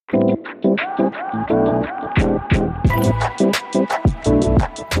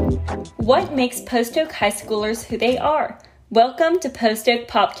What makes Post Oak high schoolers who they are? Welcome to Post Oak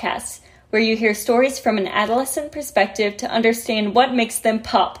Popcasts, where you hear stories from an adolescent perspective to understand what makes them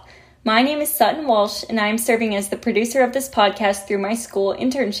pop. My name is Sutton Walsh, and I am serving as the producer of this podcast through my school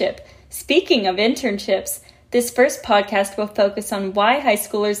internship. Speaking of internships, this first podcast will focus on why high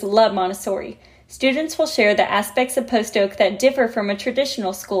schoolers love Montessori. Students will share the aspects of Post Oak that differ from a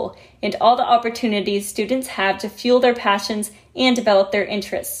traditional school and all the opportunities students have to fuel their passions and develop their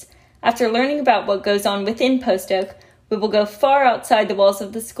interests. After learning about what goes on within Post Oak, we will go far outside the walls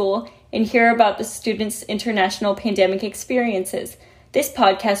of the school and hear about the students' international pandemic experiences. This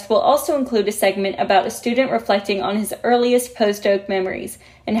podcast will also include a segment about a student reflecting on his earliest Post Oak memories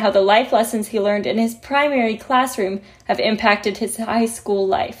and how the life lessons he learned in his primary classroom have impacted his high school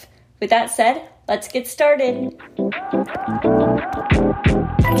life. With that said, let's get started.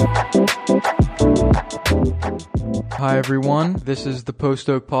 Hi everyone, this is the Post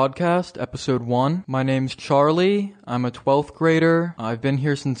Oak Podcast, episode 1. My name's Charlie. I'm a 12th grader. I've been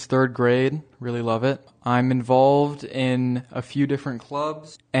here since 3rd grade. Really love it. I'm involved in a few different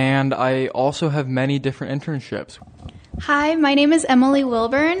clubs, and I also have many different internships. Hi, my name is Emily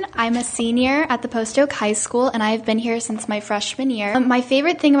Wilburn. I'm a senior at the Post Oak High School, and I've been here since my freshman year. My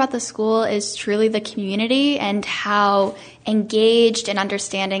favorite thing about the school is truly the community and how engaged and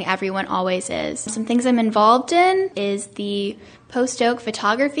understanding everyone always is. Some things I'm involved in is the Post Oak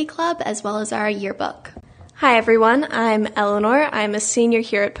Photography Club as well as our yearbook. Hi everyone, I'm Eleanor. I'm a senior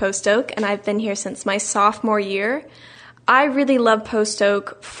here at Post Oak, and I've been here since my sophomore year. I really love Post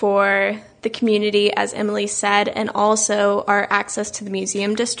Oak for the community, as Emily said, and also our access to the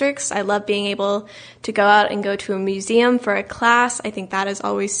museum districts. I love being able to go out and go to a museum for a class. I think that is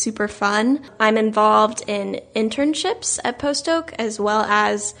always super fun. I'm involved in internships at Post Oak, as well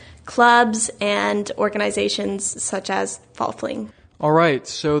as clubs and organizations such as Fall Fling. All right,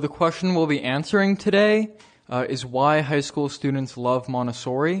 so the question we'll be answering today is why high school students love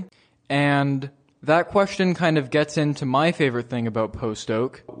Montessori, and that question kind of gets into my favorite thing about Post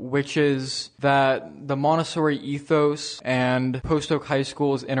Oak, which is that the Montessori ethos and Post Oak High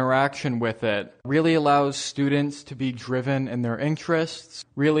School's interaction with it really allows students to be driven in their interests,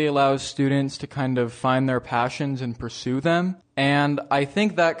 really allows students to kind of find their passions and pursue them. And I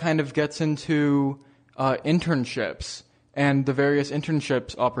think that kind of gets into internships and the various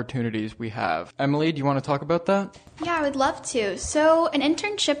internships opportunities we have. Emily, do you want to talk about that? Yeah, I would love to. So an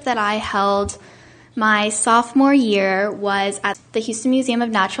internship that I held my sophomore year was at the Houston Museum of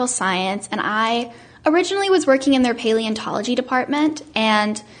Natural Science, and I originally was working in their paleontology department,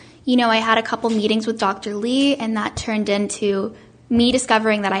 and, I had a couple meetings with Dr. Lee, and that turned into me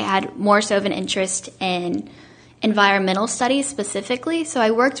discovering that I had more so of an interest in environmental studies specifically. So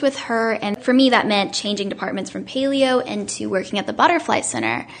I worked with her, and for me that meant changing departments from paleo into working at the Butterfly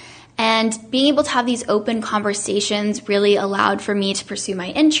Center. And being able to have these open conversations really allowed for me to pursue my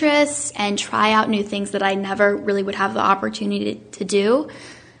interests and try out new things that I never really would have the opportunity to do.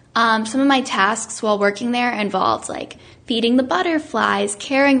 Some of my tasks while working there involved like feeding the butterflies,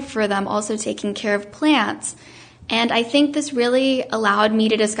 caring for them, also taking care of plants. And I think this really allowed me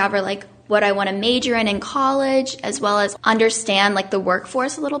to discover like what I want to major in college, as well as understand like the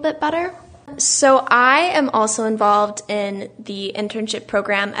workforce a little bit better. So I am also involved in the internship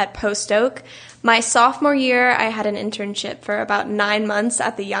program at Post Oak. My sophomore year, I had an internship for about 9 months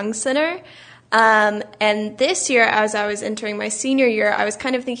at the Young Center. And this year, as I was entering my senior year, I was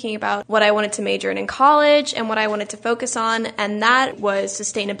kind of thinking about what I wanted to major in college and what I wanted to focus on, and that was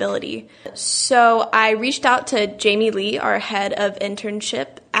sustainability. So I reached out to Jamie Lee, our head of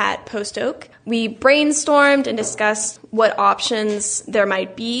internship at Post Oak. We brainstormed and discussed what options there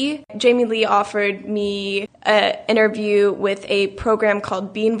might be. Jamie Lee offered me an interview with a program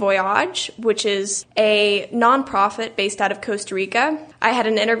called Bean Voyage, which is a nonprofit based out of Costa Rica. I had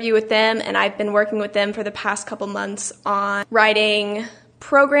an interview with them, and I've been working with them for the past couple months on writing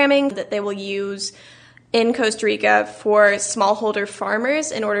programming that they will use in Costa Rica for smallholder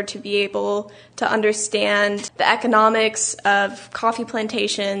farmers in order to be able to understand the economics of coffee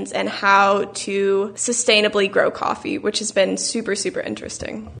plantations and how to sustainably grow coffee, which has been super, super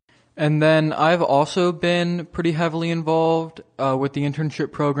interesting. And then I've also been pretty heavily involved with the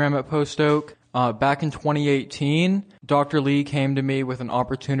internship program at Post Oak. Back in 2018, Dr. Lee came to me with an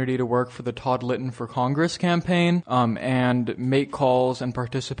opportunity to work for the Todd Litton for Congress campaign and make calls and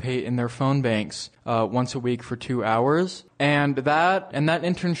participate in their phone banks once a week for 2 hours. And that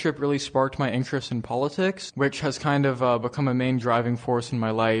internship really sparked my interest in politics, which has kind of become a main driving force in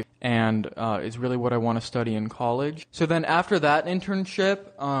my life and is really what I want to study in college. So then after that internship,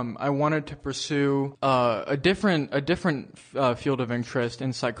 I wanted to pursue a different field of interest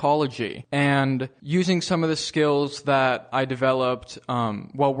in psychology. And using some of the skills that I developed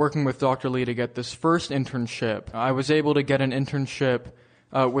while working with Dr. Lee to get this first internship, I was able to get an internship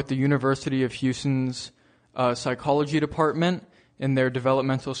with the University of Houston's psychology department in their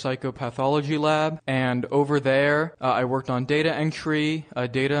developmental psychopathology lab. And over there, I worked on data entry,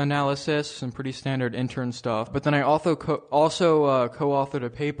 data analysis, some pretty standard intern stuff. But then I also co-authored a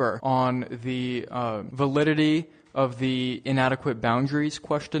paper on the validity of the inadequate boundaries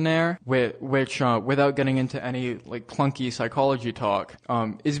questionnaire, which without getting into any like clunky psychology talk,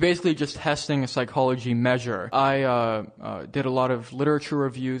 is basically just testing a psychology measure. I did a lot of literature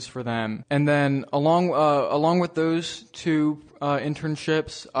reviews for them, and then along with those two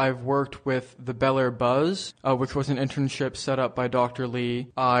internships, I've worked with the Bel Air Buzz, which was an internship set up by Dr.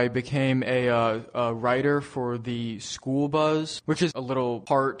 Lee. I became a writer for the School Buzz, which is a little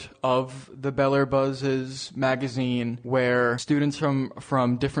part of the Bel Air Buzz's magazine, where students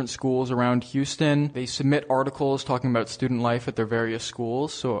from different schools around Houston, they submit articles talking about student life at their various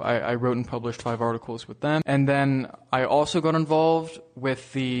schools. So I wrote and published 5 articles with them. And then I also got involved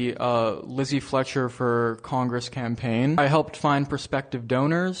with the Lizzie Fletcher for Congress campaign. I helped find prospective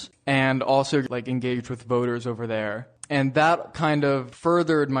donors and also engaged with voters over there. And that kind of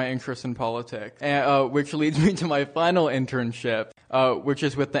furthered my interest in politics, which leads me to my final internship, which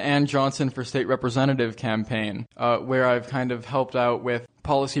is with the Ann Johnson for State Representative campaign, where I've kind of helped out with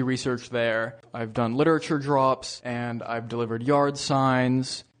policy research there. I've done literature drops, and I've delivered yard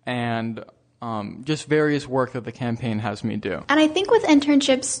signs, and just various work that the campaign has me do. And I think with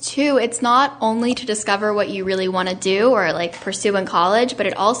internships too, it's not only to discover what you really want to do or pursue in college, but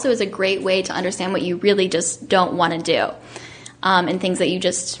it also is a great way to understand what you really just don't want to do, and things that you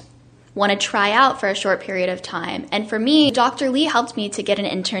just want to try out for a short period of time. And for me, Dr. Lee helped me to get an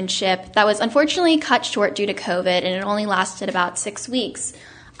internship that was unfortunately cut short due to COVID, and it only lasted about 6 weeks.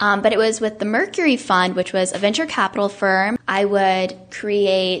 But it was with the Mercury Fund, which was a venture capital firm. I would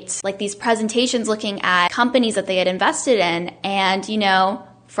create these presentations looking at companies that they had invested in. And,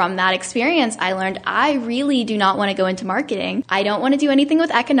 from that experience, I learned I really do not want to go into marketing. I don't want to do anything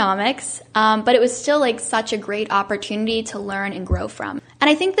with economics. But it was still such a great opportunity to learn and grow from. And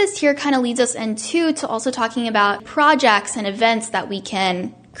I think this here kind of leads us into to also talking about projects and events that we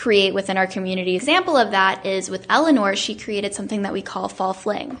can create within our community. Example of that is with Eleanor. She created something that we call Fall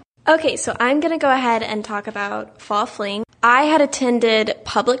Fling. Okay, so I'm going to go ahead and talk about Fall Fling. I had attended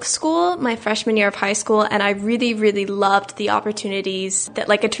public school my freshman year of high school, and I really, really loved the opportunities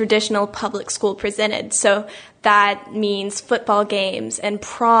that a traditional public school presented. So that means football games and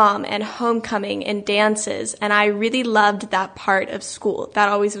prom and homecoming and dances, and I really loved that part of school. That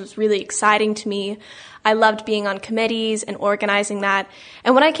always was really exciting to me. I loved being on committees and organizing that.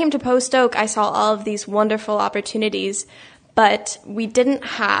 And when I came to Post Oak, I saw all of these wonderful opportunities, but we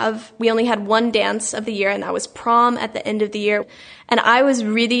only had one dance of the year, and that was prom at the end of the year. And I was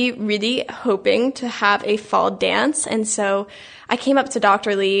really, really hoping to have a fall dance. And so I came up to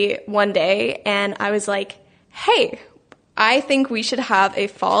Dr. Lee one day and I was like, hey, I think we should have a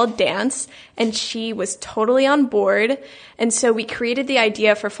fall dance. And she was totally on board. And so we created the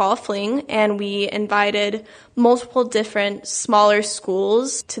idea for Fall Fling, and we invited multiple different smaller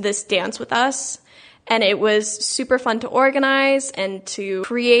schools to this dance with us. And it was super fun to organize and to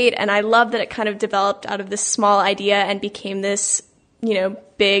create. And I love that it kind of developed out of this small idea and became this,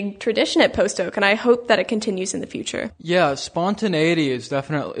 big tradition at Post Oak. And I hope that it continues in the future. Yeah, spontaneity is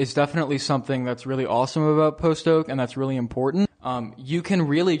definitely something that's really awesome about Post Oak, and that's really important. You can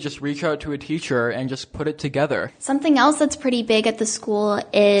really just reach out to a teacher and just put it together. Something else that's pretty big at the school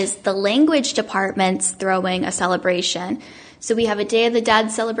is the language department's throwing a celebration. So we have a Day of the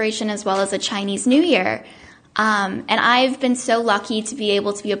Dead celebration as well as a Chinese New Year. And I've been so lucky to be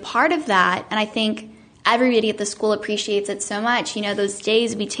able to be a part of that. And I think everybody at the school appreciates it so much. Those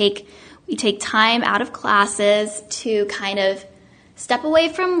days we take time out of classes to kind of step away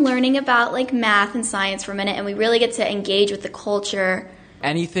from learning about math and science for a minute, and we really get to engage with the culture.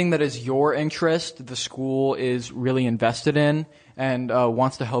 Anything that is your interest, the school is really invested in and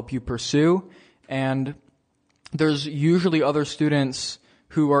wants to help you pursue. And there's usually other students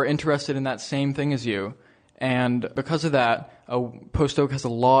who are interested in that same thing as you. And because of that, Post Oak has a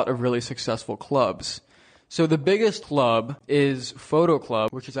lot of really successful clubs. So the biggest club is Photo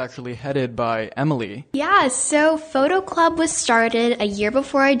Club, which is actually headed by Emily. Yeah, so Photo Club was started a year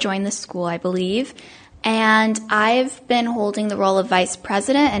before I joined the school, I believe. And I've been holding the role of vice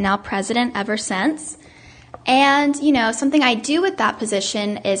president and now president ever since. And, something I do with that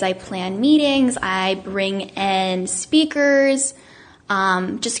position is I plan meetings, I bring in speakers,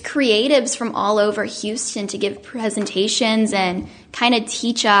 just creatives from all over Houston to give presentations and kind of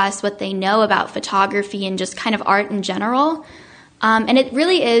teach us what they know about photography and just kind of art in general. And it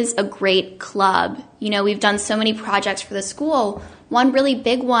really is a great club. We've done so many projects for the school. One really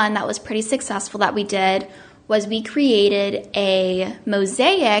big one that was pretty successful that we did was we created a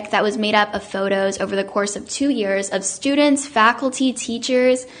mosaic that was made up of photos over the course of 2 years of students, faculty,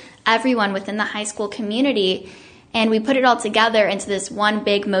 teachers, everyone within the high school community. And we put it all together into this one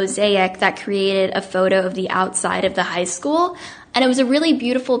big mosaic that created a photo of the outside of the high school. And it was a really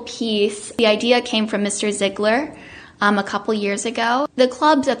beautiful piece. The idea came from Mr. Ziegler a couple years ago. The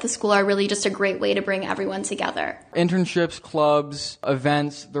clubs at the school are really just a great way to bring everyone together. Internships, clubs,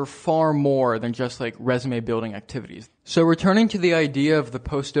 events, they're far more than just like resume building activities. So returning to the idea of the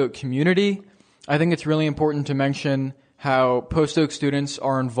Post Oak community, I think it's really important to mention how Post Oak students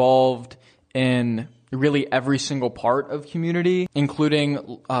are involved in really every single part of community,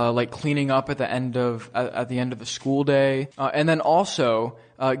 including like cleaning up at the end of the school day, and then also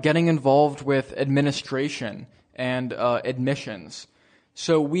getting involved with administration and admissions.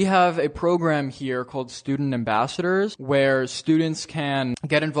 So we have a program here called Student Ambassadors where students can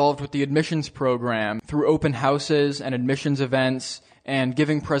get involved with the admissions program through open houses and admissions events and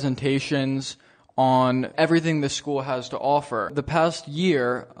giving presentations on everything the school has to offer. The past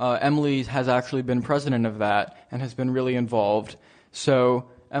year, Emily has actually been president of that and has been really involved. So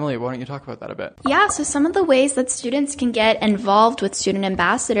Emily, why don't you talk about that a bit? Yeah, so some of the ways that students can get involved with student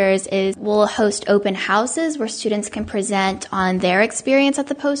ambassadors is we'll host open houses where students can present on their experience at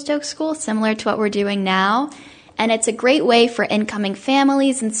the Post Oak School, similar to what we're doing now. And it's a great way for incoming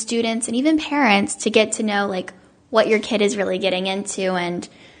families and students and even parents to get to know like what your kid is really getting into and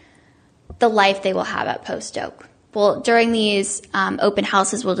the life they will have at Post Oak. Well, during these open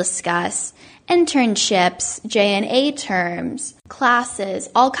houses, we'll discuss internships, J&A terms, classes,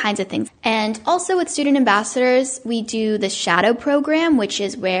 all kinds of things. And also with student ambassadors, we do the shadow program, which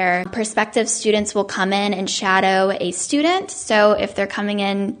is where prospective students will come in and shadow a student. So if they're coming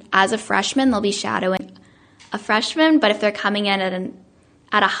in as a freshman, they'll be shadowing a freshman, but if they're coming in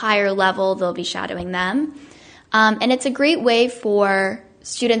at a higher level, they'll be shadowing them. And it's a great way for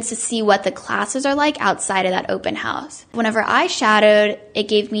students to see what the classes are like outside of that open house. Whenever I shadowed, it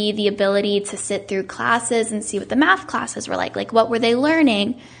gave me the ability to sit through classes and see what the math classes were like what were they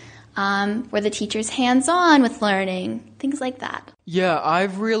learning? Were the teachers hands-on with learning? Things like that. Yeah,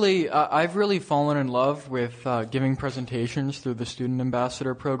 I've really fallen in love with giving presentations through the Student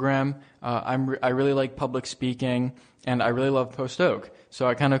Ambassador program. I really like public speaking, and I really love Post Oak. So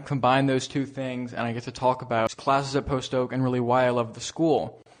I kind of combine those two things, and I get to talk about classes at Post Oak and really why I love the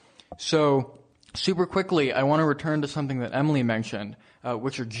school. So super quickly, I want to return to something that Emily mentioned,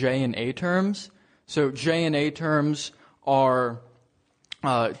 which are J&A terms. So J&A terms are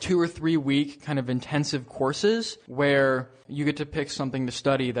 2 or 3 week kind of intensive courses where you get to pick something to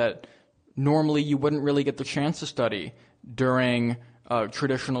study that normally you wouldn't really get the chance to study during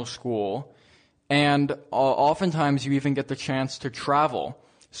traditional school. And oftentimes you even get the chance to travel.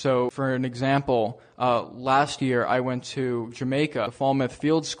 So for an example, last year I went to Jamaica, the Falmouth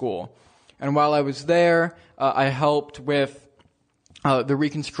Field School. And while I was there, I helped with the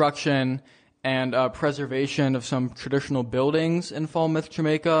reconstruction and preservation of some traditional buildings in Falmouth,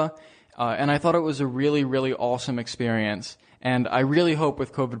 Jamaica. And I thought it was a really, really awesome experience. And I really hope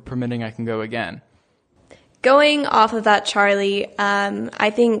with COVID permitting I can go again. Going off of that, Charlie, I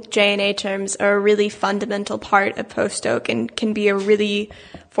think J&A terms are a really fundamental part of Post Oak and can be a really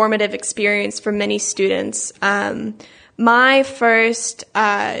formative experience for many students. My first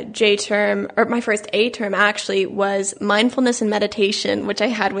J term, or my first A term actually, was mindfulness and meditation, which I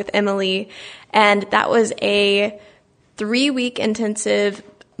had with Emily, and that was a 3-week intensive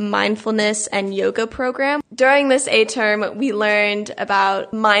mindfulness and yoga program. During this A term, we learned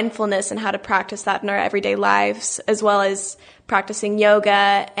about mindfulness and how to practice that in our everyday lives, as well as practicing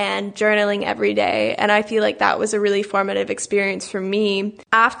yoga and journaling every day. And I feel like that was a really formative experience for me.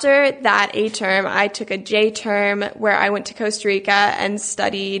 After that A term, I took a J term where I went to Costa Rica and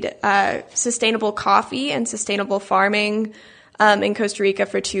studied sustainable coffee and sustainable farming in Costa Rica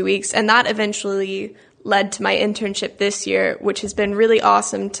for 2 weeks. And that eventually led to my internship this year, which has been really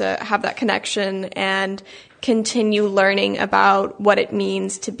awesome to have that connection and continue learning about what it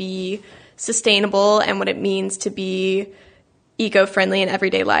means to be sustainable and what it means to be eco-friendly in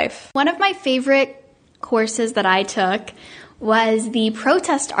everyday life. One of my favorite courses that I took was the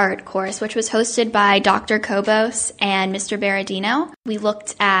protest art course, which was hosted by Dr. Kobos and Mr. Berardino. We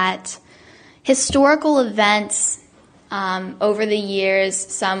looked at historical events over the years,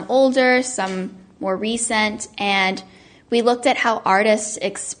 some older, some more recent, and we looked at how artists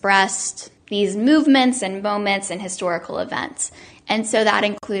expressed these movements and moments and historical events. And so that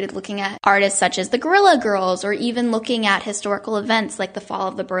included looking at artists such as the Guerrilla Girls, or even looking at historical events like the fall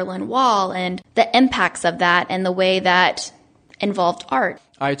of the Berlin Wall and the impacts of that and the way that involved art.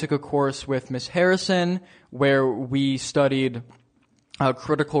 I took a course with Miss Harrison where we studied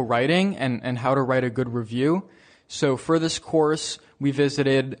critical writing and how to write a good review. So for this course, we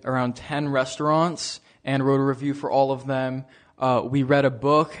visited around 10 restaurants and wrote a review for all of them. We read a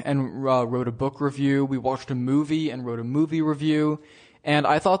book and wrote a book review. We watched a movie and wrote a movie review. And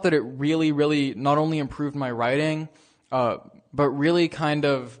I thought that it really, really not only improved my writing, but really kind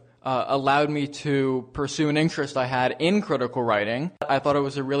of allowed me to pursue an interest I had in critical writing. I thought it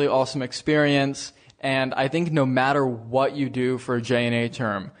was a really awesome experience. And I think no matter what you do for a J&A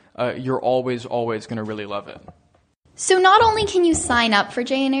term, you're always going to really love it. So not only can you sign up for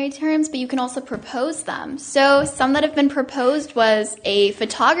J&A terms, but you can also propose them. So some that have been proposed was a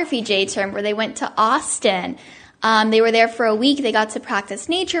photography J term where they went to Austin. They were there for a week. They got to practice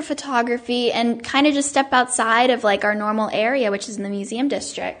nature photography and kind of just step outside of like our normal area, which is in the museum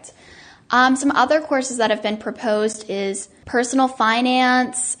district. Some other courses that have been proposed is personal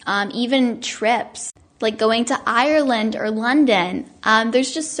finance, even trips, like going to Ireland or London.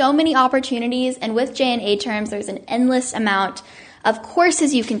 There's just so many opportunities, and with J&A terms, there's an endless amount of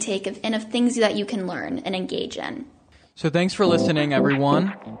courses you can take and of things that you can learn and engage in. So thanks for listening,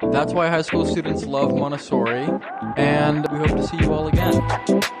 everyone. That's why high school students love Montessori, and we hope to see you all again.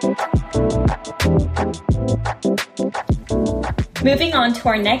 Moving on to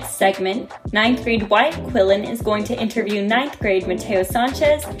our next segment, 9th grade Wyatt Quillen is going to interview 9th grade Mateo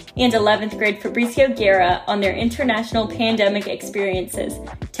Sanchez and 11th grade Fabricio Guerra on their international pandemic experiences.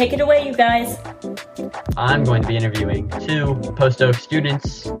 Take it away, you guys. I'm going to be interviewing two Post Oak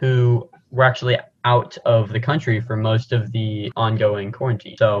students who were actually out of the country for most of the ongoing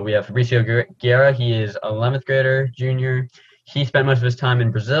quarantine. So we have Fabricio Guerra. He is 11th grader, junior. He spent most of his time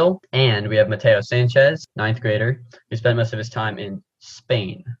in Brazil. And we have Mateo Sanchez, 9th grader, who spent most of his time in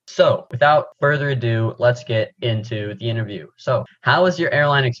Spain. So without further ado, let's get into the interview. So how is your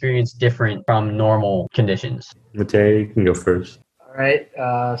airline experience different from normal conditions? Mateo, you can go first. All right.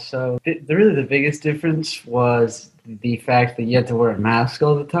 So the biggest difference was the fact that you had to wear a mask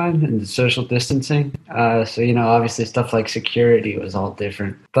all the time and the social distancing. So, obviously stuff like security was all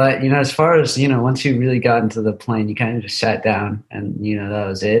different. But, as far as, once you really got into the plane, you kind of just sat down and, that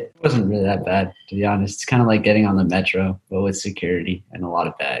was it. It wasn't really that bad, to be honest. It's kind of like getting on the metro, but with security and a lot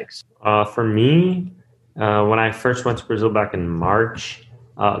of bags. For me, when I first went to Brazil back in March,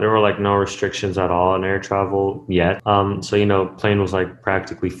 there were no restrictions at all on air travel yet. So, plane was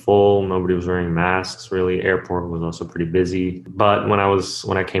practically full. Nobody was wearing masks really. Airport was also pretty busy. But when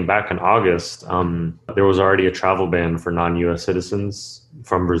I came back in August, there was already a travel ban for non-US citizens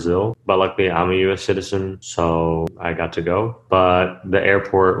from Brazil. But luckily I'm a US citizen, so I got to go. But the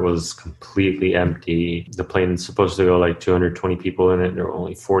airport was completely empty. The plane is supposed to go 220 people in it. There were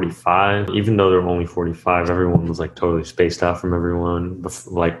only 45. Even though there were only 45, everyone was totally spaced out from everyone.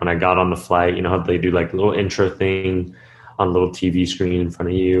 When I got on the flight, how they do a little intro thing on a little TV screen in front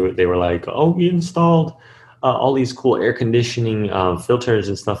of you. They were we installed all these cool air conditioning filters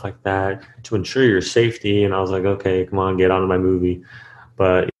and stuff like that to ensure your safety. And I was okay, come on, get on to my movie.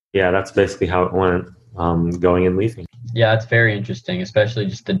 But yeah, that's basically how it went, going and leaving. Yeah, it's very interesting, especially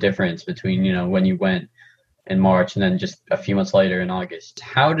just the difference between, when you went in March and then just a few months later in August.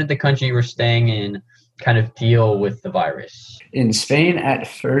 How did the country you were staying in kind of deal with the virus? In Spain, at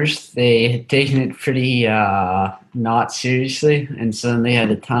first, they had taken it pretty not seriously, and so then they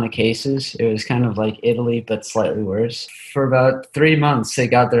had a ton of cases. It was kind of like Italy, but slightly worse. For about 3 months, they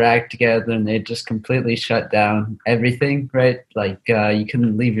got their act together, and they just completely shut down everything, right? You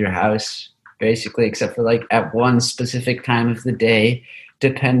couldn't leave your house, basically, except for at one specific time of the day.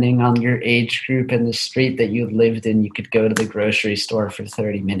 Depending on your age group and the street that you lived in, you could go to the grocery store for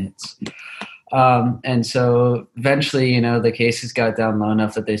 30 minutes. And so eventually, the cases got down low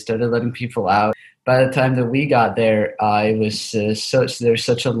enough that they started letting people out. By the time that we got there, it was there's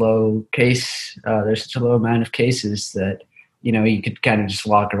such a low amount of cases that, you could kind of just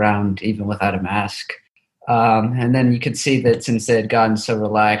walk around even without a mask. And then you could see that since they had gotten so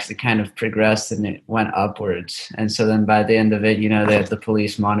relaxed, it kind of progressed and it went upwards. And so then by the end of it, they had the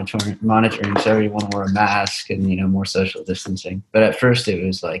police monitoring, so everyone wore a mask and, more social distancing. But at first it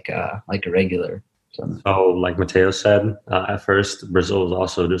was like a regular. So like Mateo said, at first Brazil was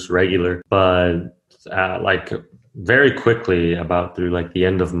also just regular, but like very quickly, about through like the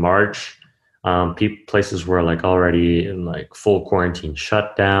end of March, places were like already in like full quarantine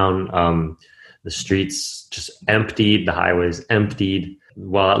shutdown. The streets just emptied, the highways emptied.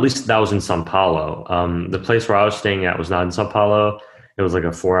 Well, at least that was in Sao Paulo. The place where I was staying at was not in Sao Paulo. It was like a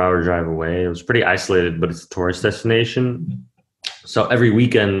 4-hour drive away. It was pretty isolated, but it's a tourist destination. So every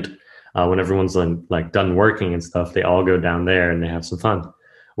weekend, when everyone's like done working and stuff, they all go down there and they have some fun,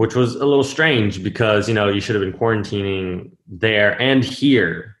 which was a little strange because, you should have been quarantining there and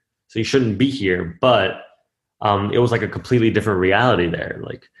here. So you shouldn't be here. But it was like a completely different reality there.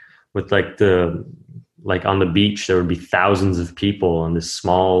 Like, with like on the beach, there would be thousands of people on this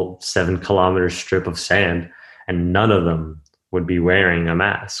small 7-kilometer strip of sand, and none of them would be wearing a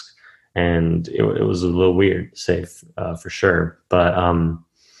mask. And it was a little weird to say for sure. But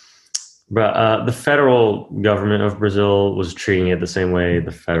the federal government of Brazil was treating it the same way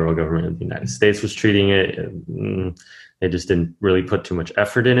the federal government of the United States was treating it. They just didn't really put too much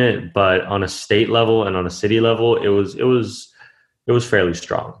effort in it. But on a state level and on a city level, it was fairly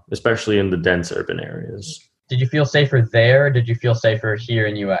strong, especially in the dense urban areas. Did you feel safer there? Or did you feel safer here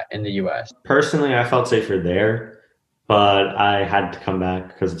in the U.S.? Personally, I felt safer there, but I had to come back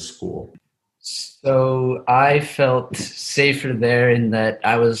because of school. So I felt safer there in that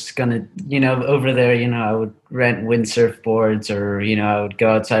I was going to, over there, I would rent windsurf boards, or, I would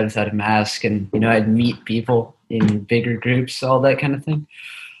go outside without a mask, and, I'd meet people in bigger groups, all that kind of thing.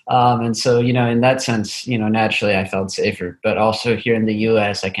 And so, in that sense, naturally I felt safer. But also here in the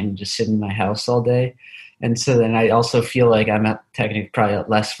U.S., I can just sit in my house all day. And so then I also feel like I'm technically probably at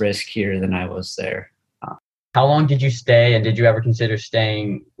less risk here than I was there. How long did you stay, and did you ever consider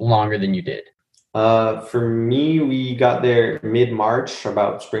staying longer than you did? For me, we got there mid-March,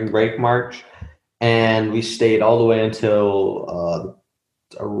 about spring break March, and we stayed all the way until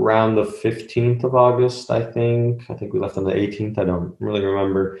around the 15th of August, I think. I think we left on the 18th. I don't really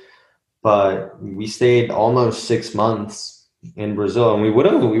remember. But we stayed almost 6 months in Brazil, and we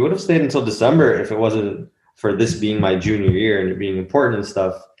would have stayed until December if it wasn't for this being my junior year and it being important and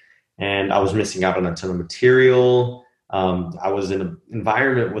stuff. And I was missing out on a ton of material. I was in an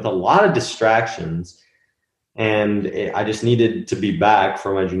environment with a lot of distractions, and I just needed to be back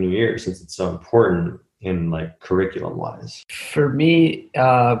for my junior year since it's so important in like curriculum wise. For me,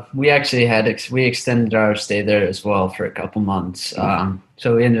 we actually we extended our stay there as well for a couple months.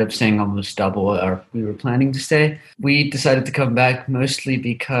 So we ended up staying almost double what we were planning to stay. We decided to come back mostly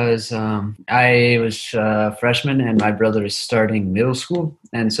because I was a freshman and my brother is starting middle school.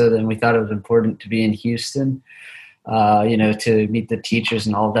 And so then we thought it was important to be in Houston, to meet the teachers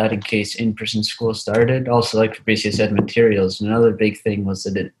and all that in case in-person school started. Also, like Fabricio said, materials. Another big thing was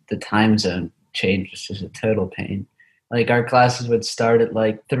that the time zone change was just a total pain. Like our classes would start at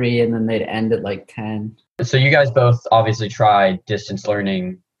like 3 and then they'd end at like 10. So you guys both obviously tried distance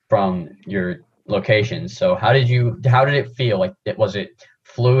learning from your locations. So how did it feel? Like, was it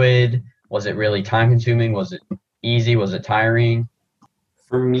fluid? Was it really time consuming? Was it easy? Was it tiring?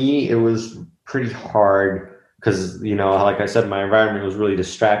 For me, it was pretty hard because, like I said, my environment was really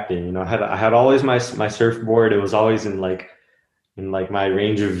distracting. I had always my surfboard. It was always in my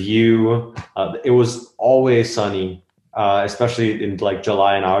range of view. It was always sunny, especially in like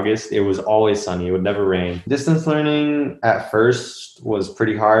July and August. It was always sunny. It would never rain. Distance learning at first was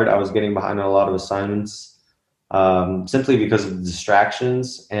pretty hard. I was getting behind on a lot of assignments simply because of the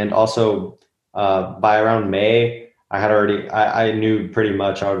distractions. And also by around May, I knew pretty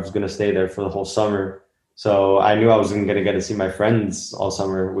much I was going to stay there for the whole summer. So I knew I wasn't going to get to see my friends all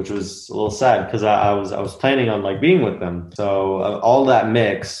summer, which was a little sad because I was planning on like being with them. So all that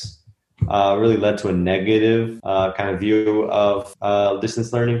mix really led to a negative kind of view of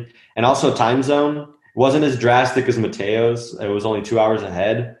distance learning. And also time zone wasn't as drastic as Mateo's. It was only 2 hours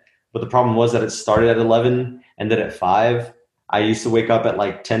ahead. But the problem was that it started at 11, ended at 5. I used to wake up at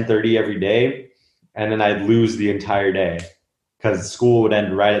like 10:30 every day, and then I'd lose the entire day because school would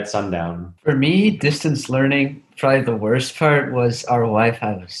end right at sundown. For me, distance learning, probably the worst part was our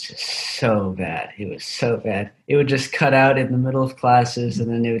Wi-Fi was just so bad. It was so bad. It would just cut out in the middle of classes, and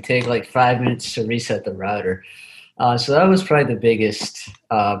then it would take like 5 minutes to reset the router. So that was probably the biggest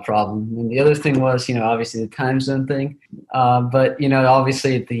problem. And the other thing was, obviously the time zone thing. But,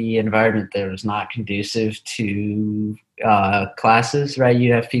 obviously the environment there was not conducive to classes, right?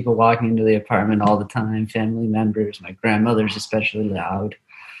 You have people walking into the apartment all the time, family members. My grandmother's especially loud.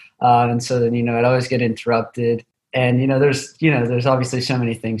 And so then, I'd always get interrupted. And, there's obviously so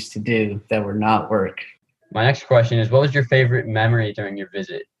many things to do that were not work. My next question is, what was your favorite memory during your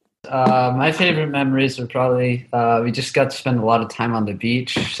visit? My favorite memories were probably, we just got to spend a lot of time on the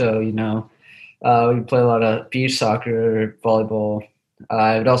beach. So, we play a lot of beach soccer, volleyball.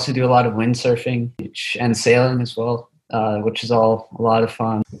 I would also do a lot of windsurfing and sailing as well, which is all a lot of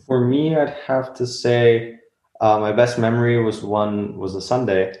fun. For me, I'd have to say my best memory was a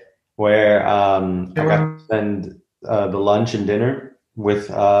Sunday where I got to spend the lunch and dinner with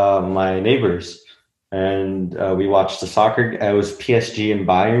my neighbors. And we watched the soccer. It was PSG and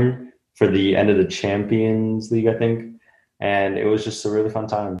Bayern for the end of the Champions League, I think. And it was just a really fun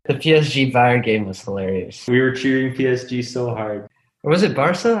time. The PSG Bayern game was hilarious. We were cheering PSG so hard. Or was it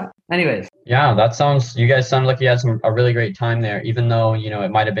Barca? Anyways. Yeah, you guys sound like you had a really great time there, even though,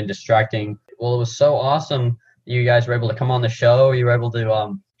 it might have been distracting. Well, it was so awesome you guys were able to come on the show. You were able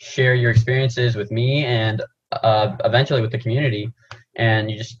to share your experiences with me and eventually with the community.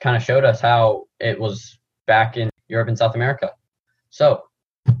 And you just kind of showed us how it was back in Europe and South America. So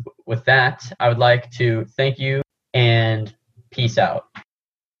with that, I would like to thank you and peace out.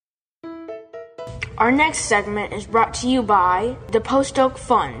 Our next segment is brought to you by the Post Oak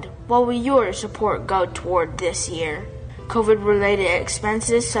Fund. What will your support go toward this year? COVID-related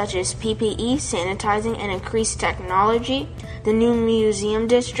expenses such as PPE, sanitizing, and increased technology. The new museum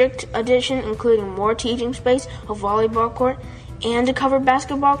district addition, including more teaching space, a volleyball court, and a covered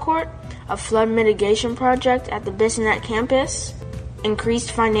basketball court, a flood mitigation project at the Bissonnette campus,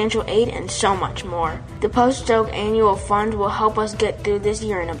 increased financial aid, and so much more. The Post Oak Annual Fund will help us get through this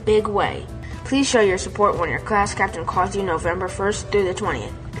year in a big way. Please show your support when your class captain calls you November 1st through the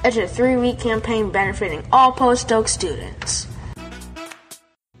 20th. It's a 3-week campaign benefiting all Post Oak students.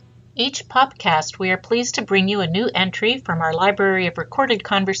 Each podcast, we are pleased to bring you a new entry from our library of recorded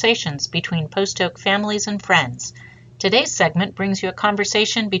conversations between Post Oak families and friends. Today's segment brings you a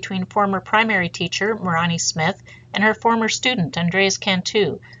conversation between former primary teacher Marani Smith and her former student Andreas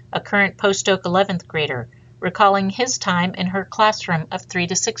Cantu, a current Post Oak 11th grader, recalling his time in her classroom of 3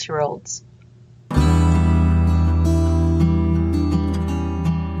 to 6-year-olds.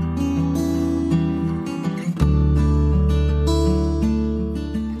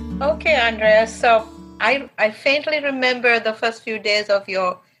 Okay, Andreas. So I faintly remember the first few days of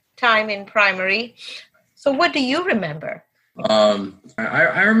your time in primary. So what do you remember?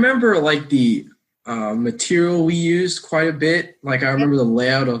 I remember like the material we used quite a bit. Like I remember the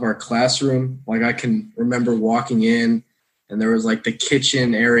layout of our classroom. Like I can remember walking in and there was like the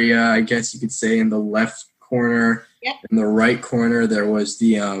kitchen area, I guess you could say, in the left corner. Yep. In the right corner, there was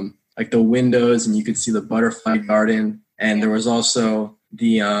the like the windows and you could see the butterfly garden. And there was also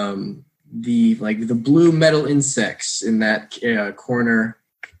the blue metal insects in that corner.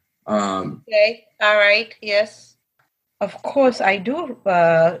 Okay. All right. Yes. Of course, I do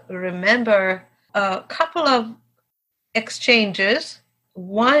remember a couple of exchanges.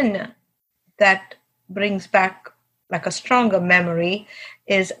 One that brings back like a stronger memory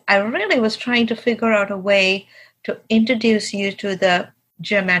is I really was trying to figure out a way to introduce you to the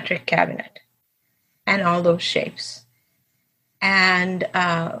geometric cabinet and all those shapes. And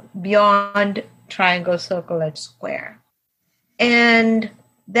beyond triangle, circle, and square. And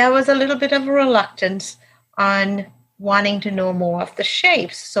there was a little bit of reluctance on wanting to know more of the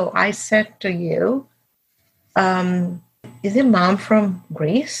shapes. So I said to you, is your mom from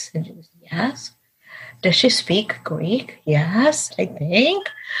Greece? And she was, yes. Does she speak Greek? Yes, I think.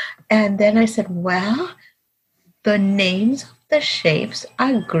 And then I said, well, the names of the shapes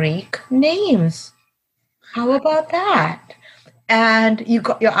are Greek names. How about that? And you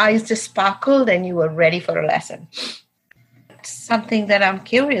got your eyes just sparkled and you were ready for a lesson. Something that I'm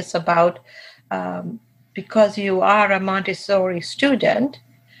curious about, because you are a Montessori student,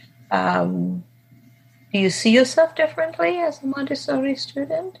 do you see yourself differently as a Montessori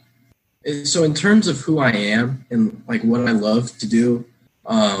student? So in terms of who I am and like what I love to do,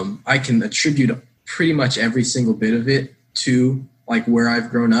 I can attribute pretty much every single bit of it to like where I've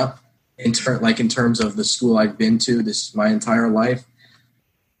grown up. In terms of the school I've been to my entire life.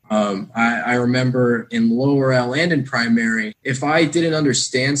 I remember in lower L and in primary, if I didn't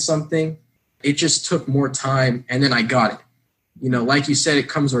understand something, it just took more time and then I got it. You know, like you said, it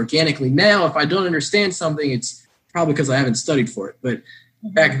comes organically. Now, if I don't understand something, it's probably because I haven't studied for it. But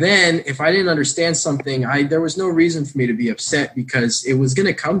back then, if I didn't understand something, there was no reason for me to be upset because it was going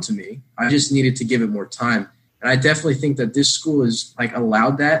to come to me. I just needed to give it more time. And I definitely think that this school has like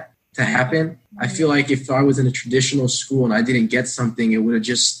allowed that. to happen. I feel like if I was in a traditional school and I didn't get something, it would have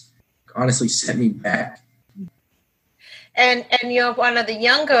just honestly set me back. And you're one of the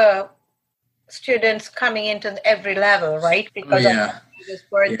younger students coming into every level, right? Because of his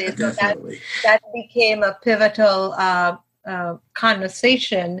birthday. Yeah, so definitely. that became a pivotal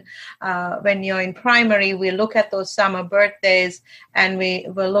conversation. When you're in primary, we look at those summer birthdays and we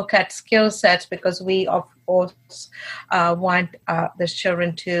will look at skill sets because we, of course, want the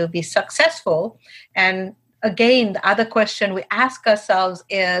children to be successful. And again, the other question we ask ourselves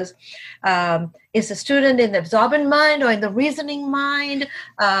is the student in the absorbent mind or in the reasoning mind?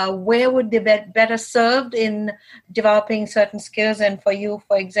 Where would they be better served in developing certain skills? And for you,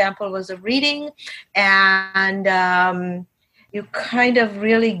 for example, was the reading. And you kind of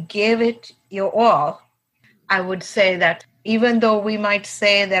really gave it your all. I would say that even though we might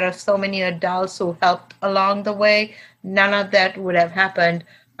say there are so many adults who helped along the way, none of that would have happened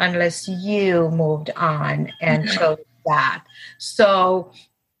unless you moved on and chose that. So,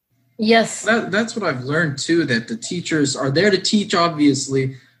 yes. That's what I've learned, too, that the teachers are there to teach,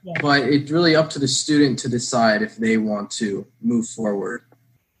 obviously, but it's really up to the student to decide if they want to move forward.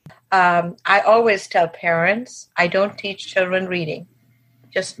 I always tell parents, I don't teach children reading.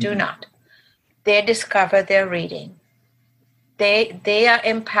 Just do not. They discover their reading. They are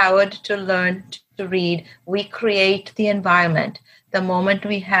empowered to learn to read. We create the environment. The moment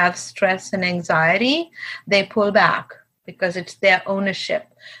we have stress and anxiety, they pull back because it's their ownership.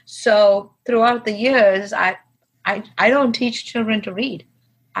 So throughout the years, I don't teach children to read.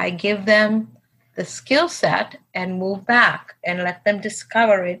 I give them the skill set and move back and let them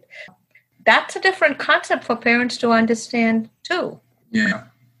discover it. That's a different concept for parents to understand too. Yeah.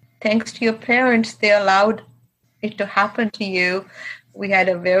 Thanks to your parents, they allowed it to happen to you. We had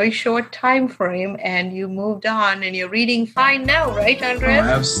a very short time frame and you moved on and you're reading fine now, right, Andres? Oh,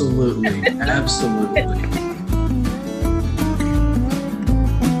 absolutely. Absolutely.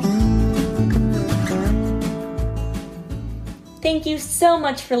 Thank you so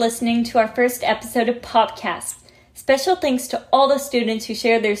much for listening to our first episode of Popcast. Special thanks to all the students who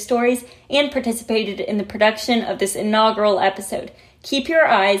shared their stories and participated in the production of this inaugural episode. Keep your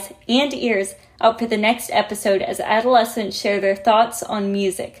eyes and ears out for the next episode as adolescents share their thoughts on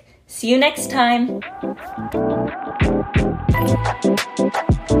music. See you next time.